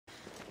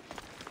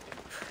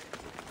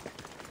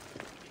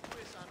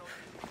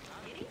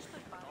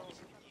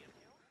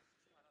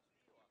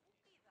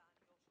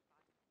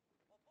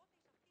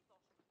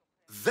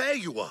There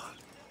you are.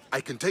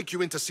 I can take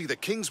you in to see the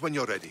kings when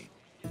you're ready.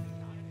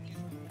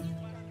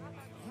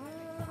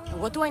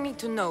 What do I need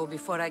to know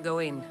before I go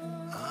in?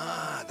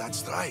 Ah,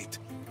 that's right.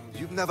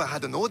 You've never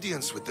had an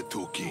audience with the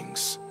two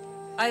kings.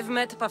 I've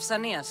met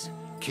Pausanias.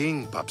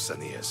 King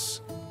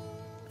Pausanias.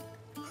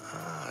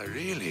 Ah,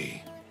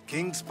 really?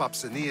 Kings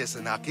Pausanias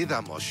and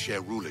Archidamos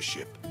share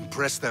rulership.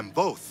 Impress them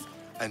both,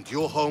 and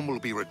your home will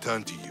be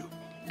returned to you.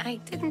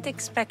 I didn't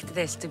expect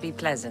this to be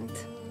pleasant.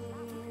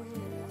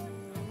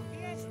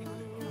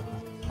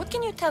 What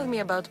can you tell me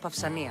about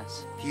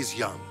Pausanias? He's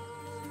young.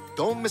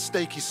 Don't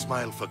mistake his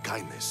smile for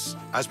kindness.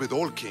 As with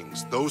all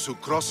kings, those who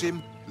cross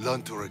him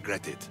learn to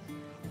regret it.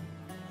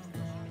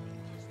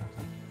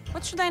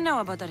 What should I know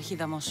about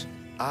Archidamos?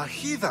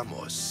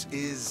 Archidamos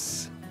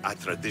is a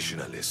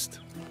traditionalist.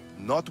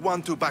 Not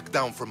one to back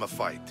down from a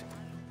fight.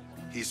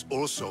 He's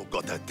also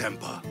got a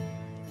temper.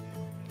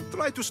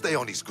 Try to stay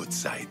on his good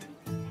side.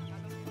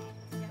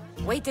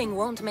 Waiting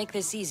won't make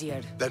this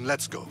easier. Then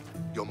let's go.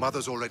 Your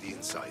mother's already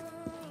inside.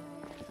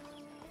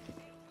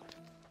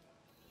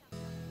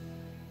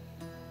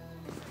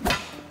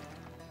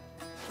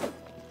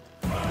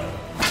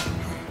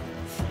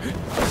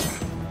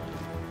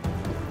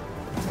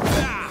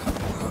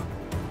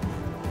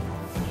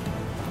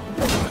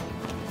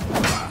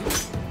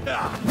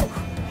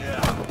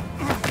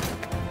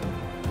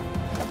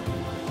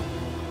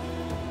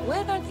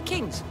 Where are the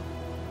kings?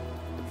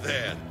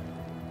 There.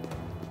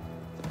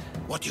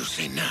 What do you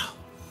say now?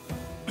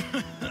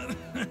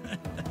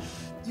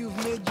 You've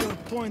made your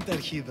point,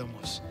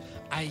 Archidamos.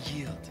 I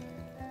yield.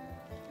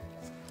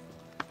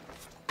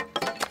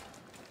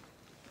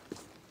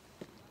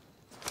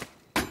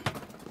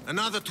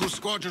 Another 2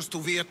 squadrons to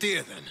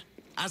Viatir, then.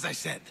 As I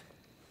said.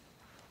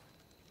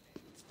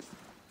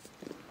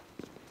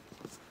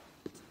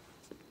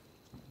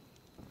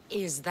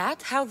 Is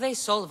that how they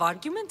solve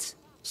arguments?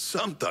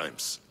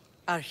 Sometimes.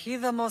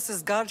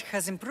 Archidamos's guard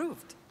has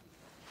improved.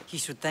 He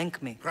should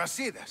thank me.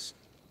 Brasidas,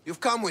 you've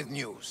come with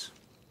news.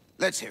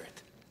 Let's hear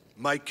it.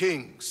 My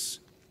kings,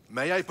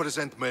 may I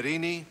present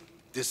Marini,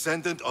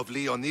 descendant of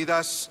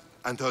Leonidas,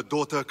 and her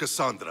daughter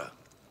Cassandra.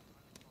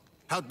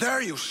 How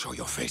dare you show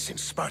your face in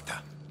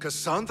Sparta?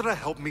 Cassandra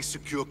helped me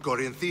secure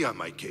Corinthia,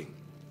 my king.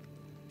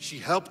 She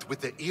helped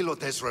with the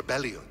Ilotes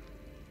rebellion.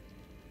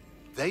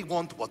 They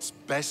want what's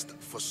best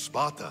for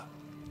Sparta.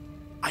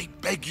 I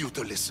beg you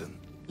to listen.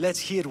 Let's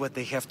hear what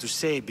they have to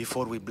say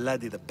before we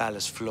bloody the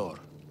palace floor.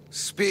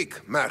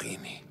 Speak,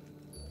 Marini.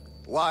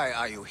 Why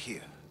are you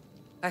here?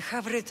 I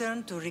have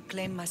returned to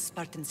reclaim my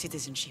Spartan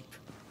citizenship,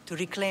 to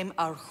reclaim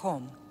our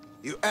home.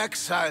 You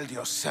exiled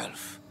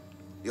yourself.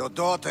 Your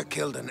daughter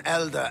killed an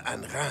elder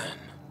and ran.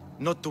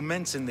 Not to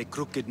mention the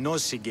crooked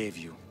nose she gave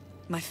you.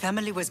 My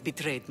family was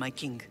betrayed, my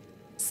king.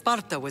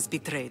 Sparta was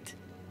betrayed.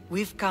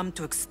 We've come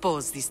to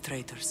expose these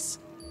traitors.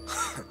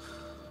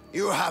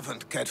 You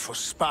haven't cared for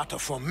Sparta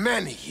for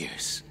many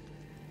years.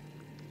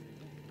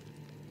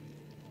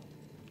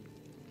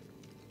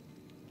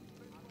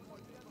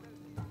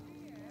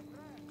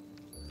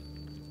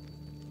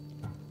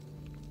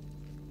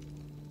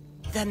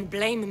 Then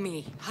blame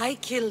me. I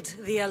killed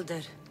the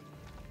Elder.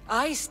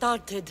 I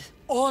started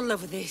all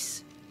of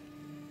this.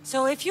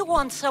 So if you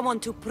want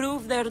someone to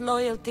prove their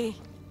loyalty,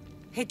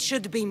 it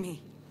should be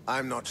me.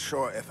 I'm not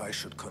sure if I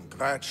should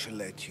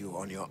congratulate you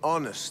on your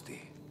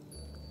honesty,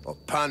 or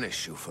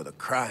punish you for the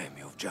crime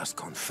you've just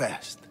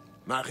confessed.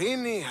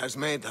 Marini has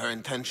made her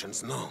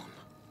intentions known.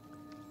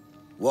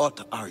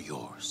 What are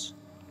yours?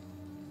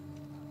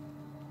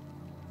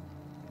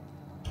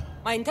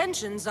 My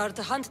intentions are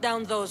to hunt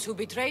down those who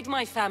betrayed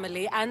my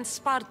family and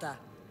Sparta,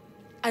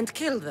 and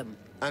kill them.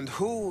 And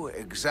who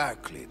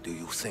exactly do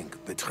you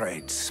think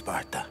betrayed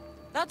Sparta?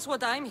 That's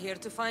what I'm here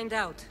to find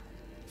out.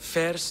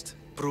 First,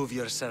 prove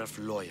yourself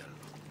loyal.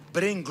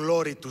 Bring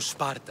glory to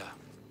Sparta,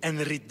 and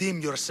redeem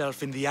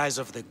yourself in the eyes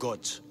of the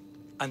gods.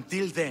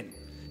 Until then,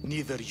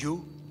 neither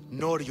you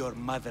nor your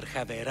mother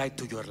have a right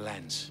to your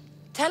lands.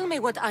 Tell me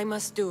what I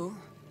must do,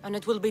 and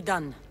it will be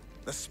done.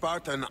 The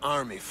Spartan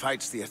army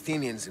fights the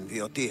Athenians in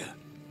Boeotia.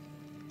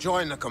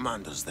 Join the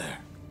commanders there.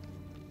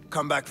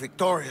 Come back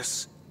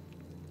victorious,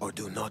 or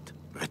do not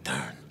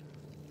return.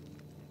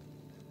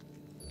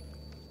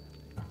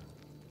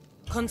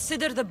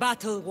 Consider the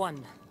battle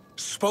won.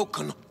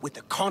 Spoken with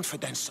the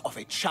confidence of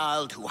a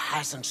child who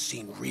hasn't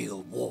seen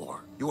real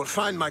war. You will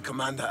find my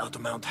commander out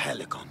of Mount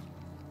Helicon.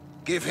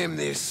 Give him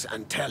this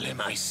and tell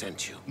him I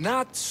sent you.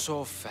 Not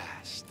so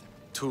fast.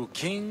 2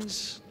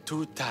 kings,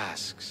 2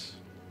 tasks.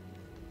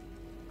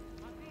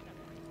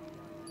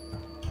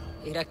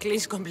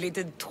 Heracles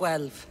completed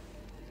 12.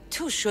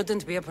 2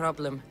 shouldn't be a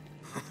problem.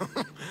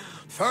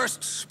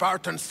 First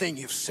Spartan thing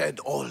you've said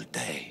all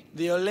day.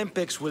 The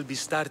Olympics will be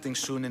starting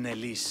soon in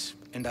Elise,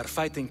 and our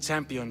fighting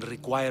champion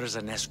requires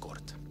an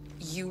escort.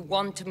 You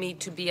want me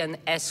to be an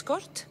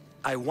escort?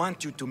 I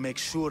want you to make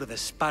sure the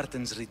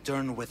Spartans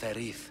return with a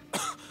wreath.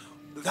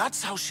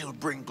 That's how she'll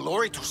bring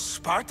glory to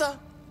Sparta?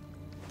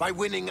 By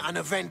winning an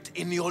event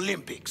in the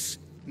Olympics?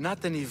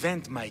 Not an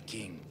event, my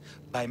king.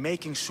 By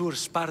making sure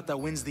Sparta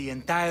wins the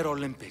entire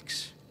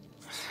Olympics.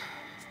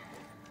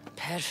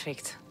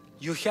 Perfect.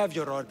 You have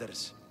your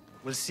orders.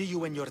 We'll see you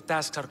when your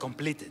tasks are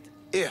completed.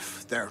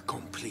 If they're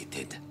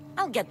completed.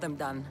 I'll get them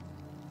done.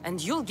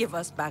 And you'll give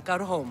us back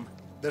our home.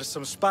 There's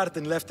some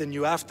Spartan left in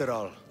you after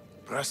all.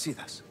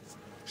 Brasidas.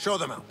 Show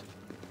them out.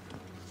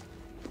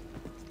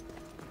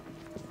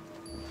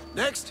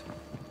 Next.